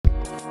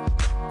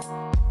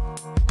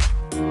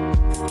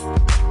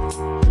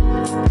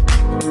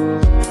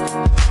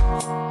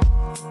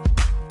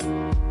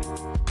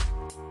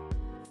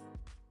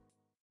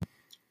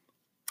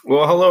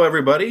Well, hello,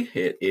 everybody.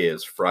 It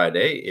is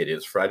Friday. It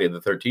is Friday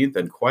the 13th,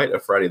 and quite a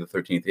Friday the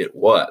 13th it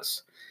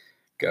was.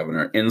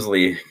 Governor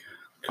Inslee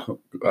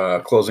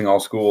closing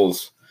all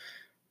schools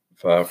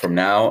from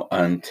now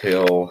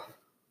until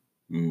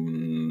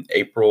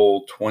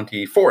April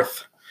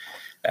 24th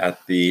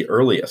at the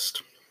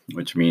earliest,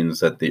 which means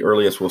that the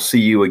earliest we'll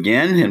see you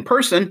again in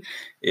person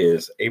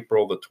is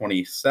April the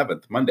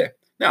 27th, Monday.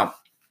 Now,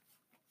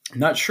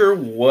 not sure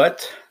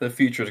what the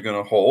future is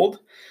going to hold,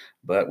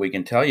 but we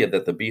can tell you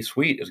that the B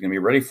Suite is going to be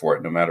ready for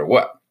it no matter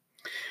what.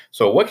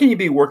 So what can you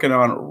be working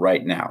on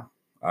right now?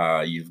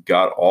 You've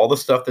got all the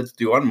stuff that's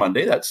due on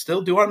Monday. That's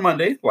still due on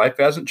Monday. Life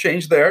hasn't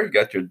changed there. You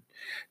got your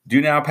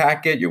due now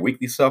packet, your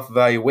weekly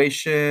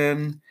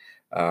self-evaluation.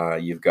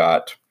 You've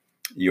got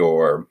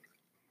your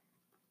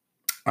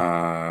do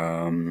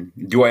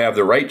I have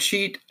the right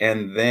sheet?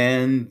 And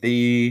then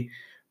the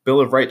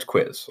Bill of Rights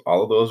quiz.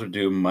 All of those are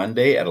due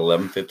Monday at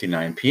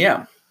 11:59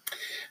 p.m.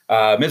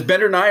 Ms.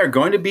 Bender and I are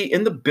going to be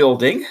in the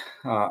building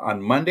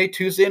on Monday,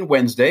 Tuesday, and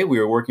Wednesday. We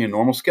are working a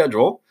normal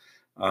schedule.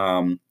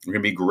 We're going to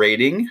be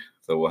grading.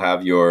 So we'll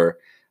have your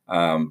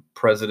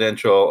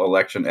presidential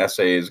election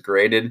essays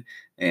graded.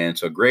 And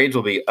so grades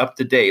will be up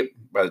to date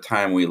by the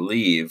time we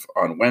leave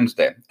on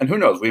Wednesday. And who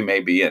knows, we may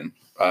be in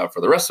for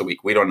the rest of the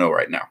week. We don't know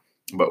right now.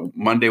 But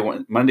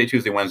Monday,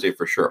 Tuesday, Wednesday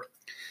for sure.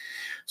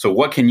 So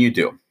what can you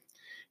do?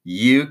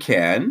 You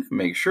can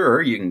make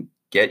sure you can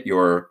get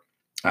your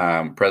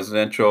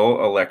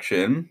presidential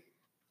election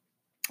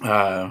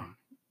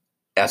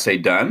essay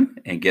done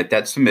and get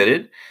that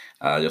submitted.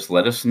 Just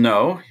let us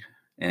know,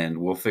 and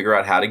we'll figure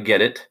out how to get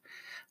it.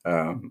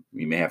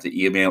 You may have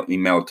to email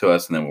it to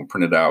us, and then we'll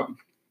print it out.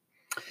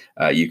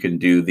 You can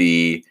do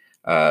the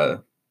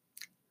 7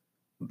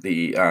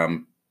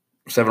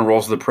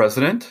 roles of the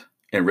president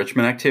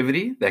enrichment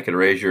activity that could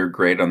raise your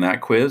grade on that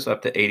quiz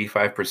up to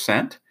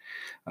 85%.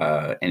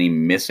 Any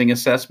missing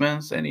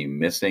assessments, any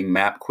missing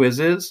map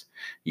quizzes,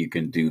 you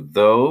can do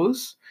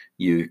those.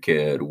 You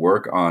could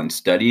work on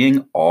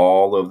studying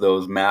all of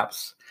those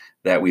maps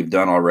that we've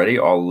done already,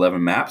 all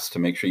 11 maps, to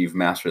make sure you've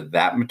mastered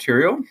that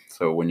material.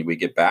 So when we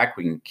get back,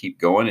 we can keep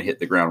going and hit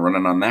the ground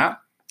running on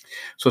that.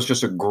 So it's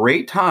just a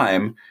great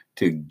time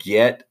to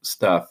get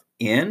stuff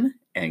in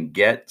and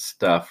get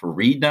stuff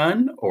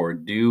redone or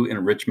do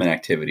enrichment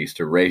activities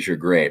to raise your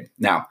grade.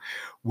 Now,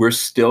 we're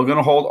still going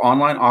to hold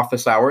online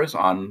office hours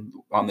on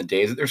the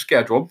days that they're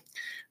scheduled,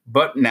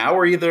 but now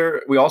we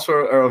also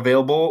are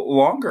available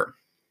longer.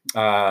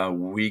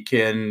 We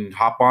can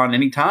hop on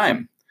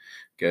anytime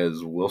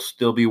because we'll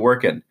still be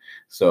working.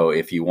 So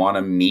if you want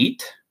to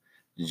meet,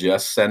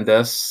 just send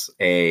us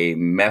a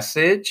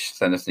message,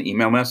 send us an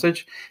email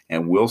message,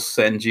 and we'll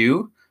send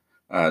you,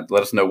 let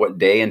us know what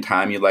day and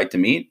time you'd like to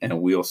meet, and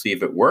we'll see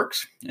if it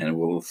works, and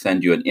we'll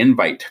send you an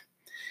invite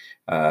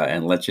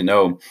and let you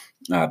know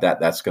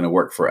that's going to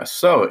work for us.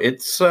 So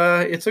it's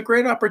a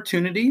great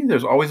opportunity.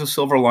 There's always a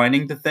silver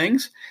lining to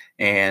things.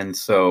 And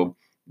so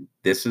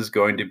this is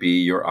going to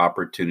be your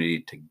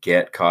opportunity to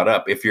get caught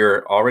up. If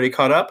you're already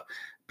caught up,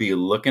 be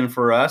looking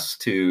for us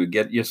to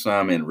get you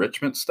some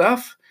enrichment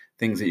stuff,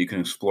 things that you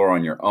can explore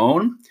on your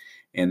own,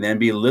 and then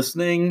be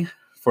listening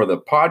for the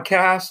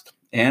podcast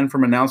and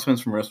from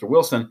announcements from Mr.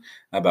 Wilson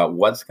about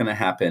what's going to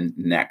happen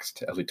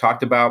next. As we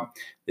talked about,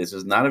 this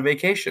is not a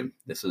vacation.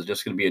 This is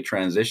just going to be a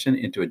transition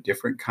into a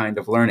different kind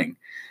of learning.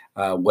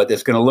 What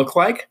that's going to look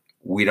like,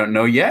 we don't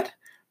know yet,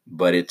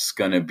 but it's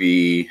going to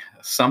be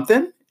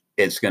something.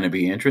 It's going to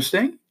be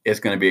interesting. It's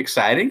going to be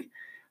exciting.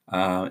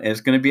 And it's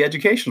going to be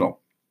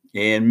educational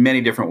in many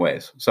different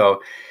ways.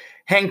 So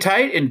hang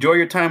tight. Enjoy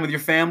your time with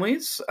your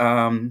families.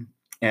 And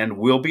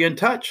we'll be in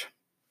touch.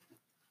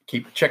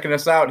 Keep checking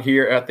us out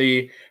here at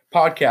the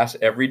podcast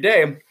every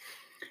day.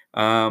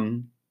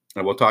 And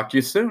we'll talk to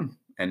you soon.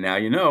 And now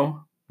you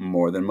know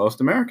more than most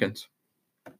Americans.